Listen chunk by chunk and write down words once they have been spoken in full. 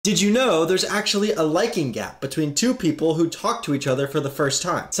Did you know there's actually a liking gap between two people who talk to each other for the first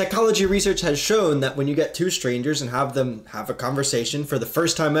time? Psychology research has shown that when you get two strangers and have them have a conversation for the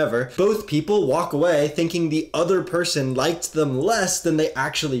first time ever, both people walk away thinking the other person liked them less than they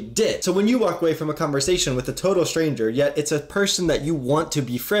actually did. So when you walk away from a conversation with a total stranger, yet it's a person that you want to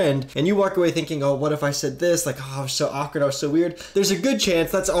befriend, and you walk away thinking, oh, what if I said this? Like, oh, I was so awkward, I was so weird. There's a good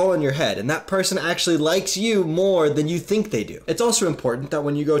chance that's all in your head, and that person actually likes you more than you think they do. It's also important that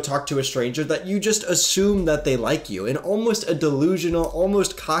when you go talk to a stranger that you just assume that they like you in almost a delusional,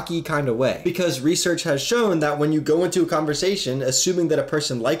 almost cocky kind of way. Because research has shown that when you go into a conversation assuming that a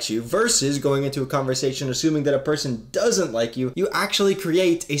person likes you versus going into a conversation assuming that a person doesn't like you, you actually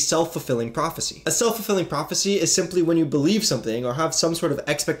create a self-fulfilling prophecy. A self-fulfilling prophecy is simply when you believe something or have some sort of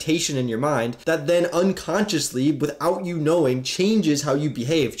expectation in your mind that then unconsciously, without you knowing, changes how you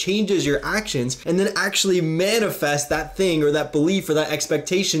behave, changes your actions, and then actually manifests that thing or that belief or that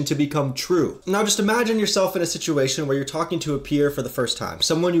expectation to become true. Now just imagine yourself in a situation where you're talking to a peer for the first time,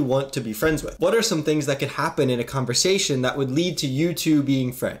 someone you want to be friends with. What are some things that could happen in a conversation that would lead to you two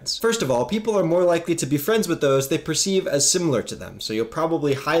being friends? First of all, people are more likely to be friends with those they perceive as similar to them, so you'll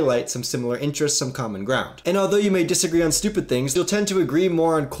probably highlight some similar interests, some common ground. And although you may disagree on stupid things, you'll tend to agree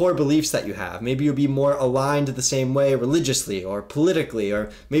more on core beliefs that you have. Maybe you'll be more aligned the same way religiously or politically, or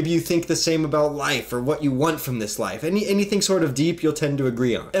maybe you think the same about life or what you want from this life. Anything sort of deep you'll tend to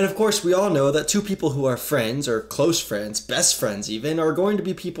agree on. And of course, we all know that two people who are friends or close friends, best friends even, are going to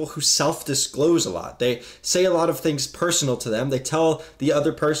be people who self-disclose a lot. They say a lot of things personal to them. They tell the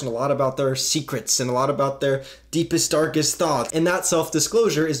other person a lot about their secrets and a lot about their deepest, darkest thoughts. And that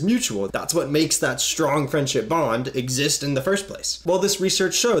self-disclosure is mutual. That's what makes that strong friendship bond exist in the first place. Well, this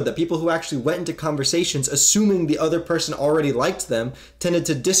research showed that people who actually went into conversations assuming the other person already liked them tended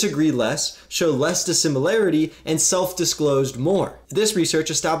to disagree less, show less dissimilarity, and self-disclosed more. This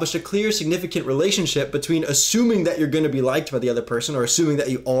research established a clear, significant relationship between assuming that you're going to be liked by the other person or assuming that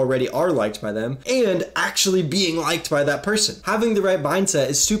you already are liked by them and actually being liked by that person. Having the right mindset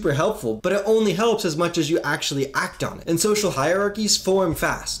is super helpful, but it only helps as much as you actually act on it. And social hierarchies form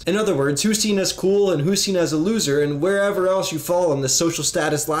fast. In other words, who's seen as cool and who's seen as a loser and wherever else you fall on the social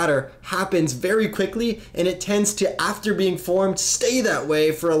status ladder happens very quickly, and it tends to, after being formed, stay that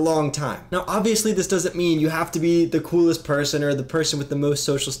way for a long time. Now, obviously, this doesn't mean you have to be the coolest person or the person with the most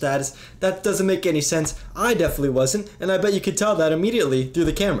social status. That doesn't make any sense. I definitely wasn't, and I bet you could tell that immediately through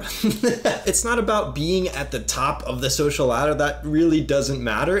the camera. It's not about being at the top of the social ladder. That really doesn't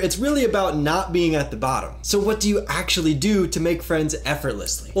matter. It's really about not being at the bottom. So what do you actually do to make friends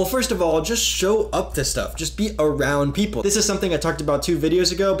effortlessly? Well, first of all, just show up to stuff. Just be around people. This is something I talked about 2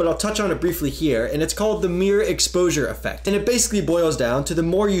 videos ago, but I'll touch on it briefly here, and it's called the mere exposure effect. And it basically boils down to the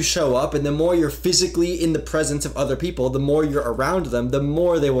more you show up and the more you're physically in the presence of other people, the more you're around them, the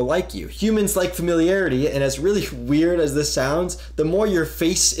more they will like you. Humans like familiarity, and as really weird as this sounds, the more your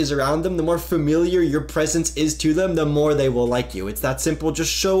face is around them, the more familiar your presence is to them, the more they will like you. It's that simple.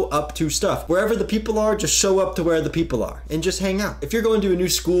 Just show up to stuff. Wherever the people are, just show up to where the people are and just hang out. If you're going to a new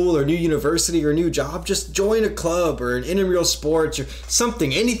school or new university or new job, just join a club or an intramural sports or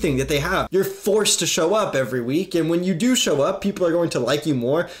something, anything that they have. You're forced to show up every week, and when you do show up, people are going to like you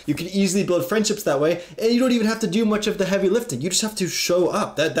more. You can easily build friendships that way, and you don't even have to do much of the heavy lifting. You just have to show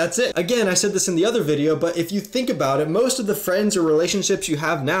up. That's it. Again, I said this in the other video, but if you think about it, most of the friends or relationships you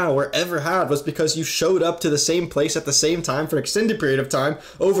have now or ever had was because you showed up to the same place at the same time for an extended period of time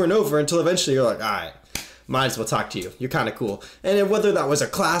over and over until eventually you're like, all right, might as well talk to you. You're kind of cool. And whether that was a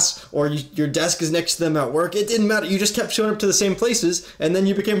class or your desk is next to them at work, it didn't matter. You just kept showing up to the same places and then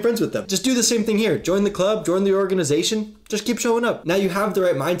you became friends with them. Just do the same thing here. Join the club, join the organization. Just keep showing up. Now you have the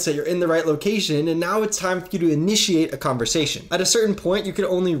right mindset, you're in the right location, and now it's time for you to initiate a conversation. At a certain point, you can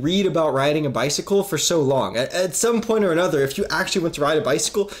only read about riding a bicycle for so long. At some point or another, if you actually want to ride a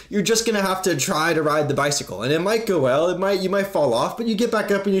bicycle, you're just gonna have to try to ride the bicycle. And it might go well, you might fall off, but you get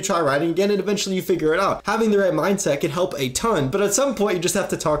back up and you try riding again, and eventually you figure it out. Having the right mindset can help a ton, but at some point you just have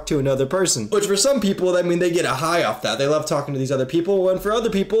to talk to another person. Which for some people, I mean, they get a high off that. They love talking to these other people, and for other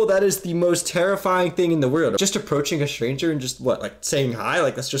people, that is the most terrifying thing in the world. Just approaching a stranger and just like saying hi,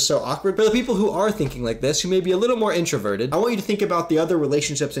 like that's just so awkward. For the people who are thinking like this, who may be a little more introverted, I want you to think about the other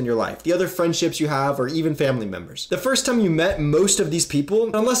relationships in your life, the other friendships you have, or even family members. The first time you met most of these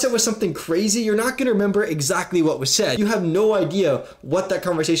people, unless it was something crazy, you're not gonna remember exactly what was said. You have no idea what that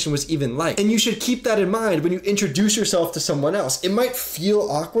conversation was even like. And you should keep that in mind when you introduce yourself to someone else. It might feel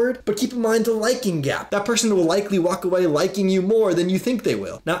awkward, but keep in mind the liking gap. That person will likely walk away liking you more than you think they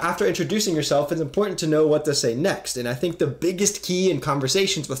will. Now, after introducing yourself, it's important to know what to say next. And I think the biggest key in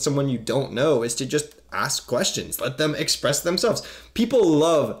conversations with someone you don't know is to just ask questions. Let them express themselves. People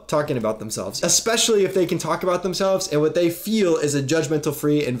love talking about themselves, especially if they can talk about themselves in what they feel is a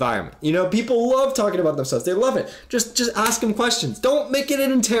judgmental-free environment. You know, people love talking about themselves. They love it. Just ask them questions. Don't make it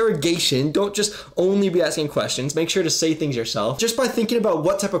an interrogation. Don't just only be asking questions. Make sure to say things yourself. Just by thinking about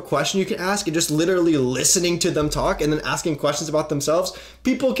what type of question you can ask and just literally listening to them talk and then asking questions about themselves,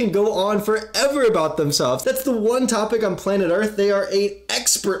 people can go on forever about themselves. That's the one topic on planet Earth they are an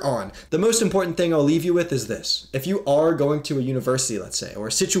expert on. The most important thing I'll leave you with is this. If you are going to a university, let's say, or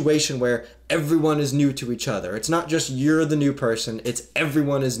a situation where everyone is new to each other, it's not just you're the new person, it's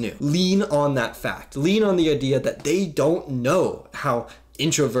everyone is new. Lean on that fact. Lean on the idea that they don't know how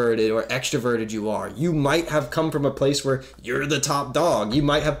introverted or extroverted you are. You might have come from a place where you're the top dog. You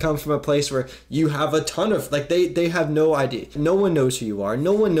might have come from a place where you have a ton of, like, they have no idea. No one knows who you are.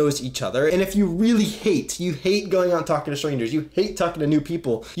 No one knows each other. And if you really you hate going out and talking to strangers, you hate talking to new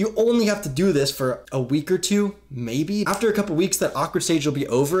people, you only have to do this for a week or two, maybe. After a couple weeks, that awkward stage will be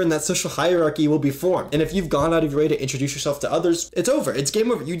over and that social hierarchy will be formed. And if you've gone out of your way to introduce yourself to others, it's over. It's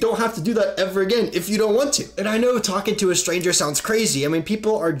game over. You don't have to do that ever again if you don't want to. And I know talking to a stranger sounds crazy. I mean,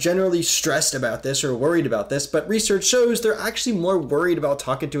 people are generally stressed about this or worried about this, but research shows they're actually more worried about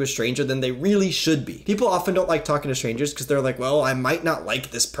talking to a stranger than they really should be. People often don't like talking to strangers because they're like, well, I might not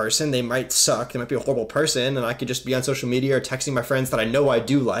like this person. They might suck. They might be a horrible person, and I could just be on social media or texting my friends that I know I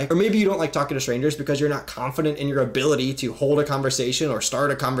do like. Or maybe you don't like talking to strangers because you're not confident in your ability to hold a conversation or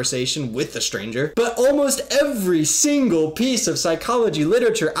start a conversation with a stranger. But almost every single piece of psychology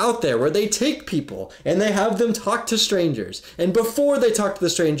literature out there where they take people and they have them talk to strangers, and before they talk to the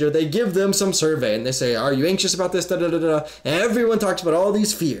stranger, they give them some survey and they say, are you anxious about this? Da, da, da, da. And everyone talks about all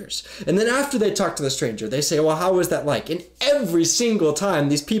these fears. And then after they talk to the stranger, they say, well, how was that like? And every single time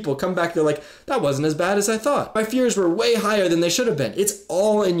these people come back, they're like, that wasn't as bad as I thought. My fears were way higher than they should have been. It's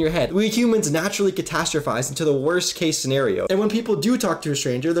all in your head. We humans naturally catastrophize into the worst case scenario. And when people do talk to a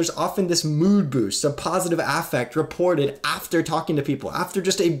stranger, there's often this mood boost, a positive affect reported after talking to people, after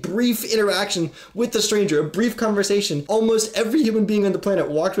just a brief interaction with the stranger, a brief conversation. Almost every human being on the planet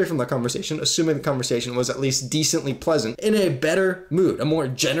walked away from that conversation, assuming the conversation was at least decently pleasant, in a better mood, a more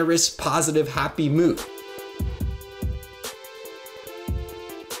generous, positive, happy mood.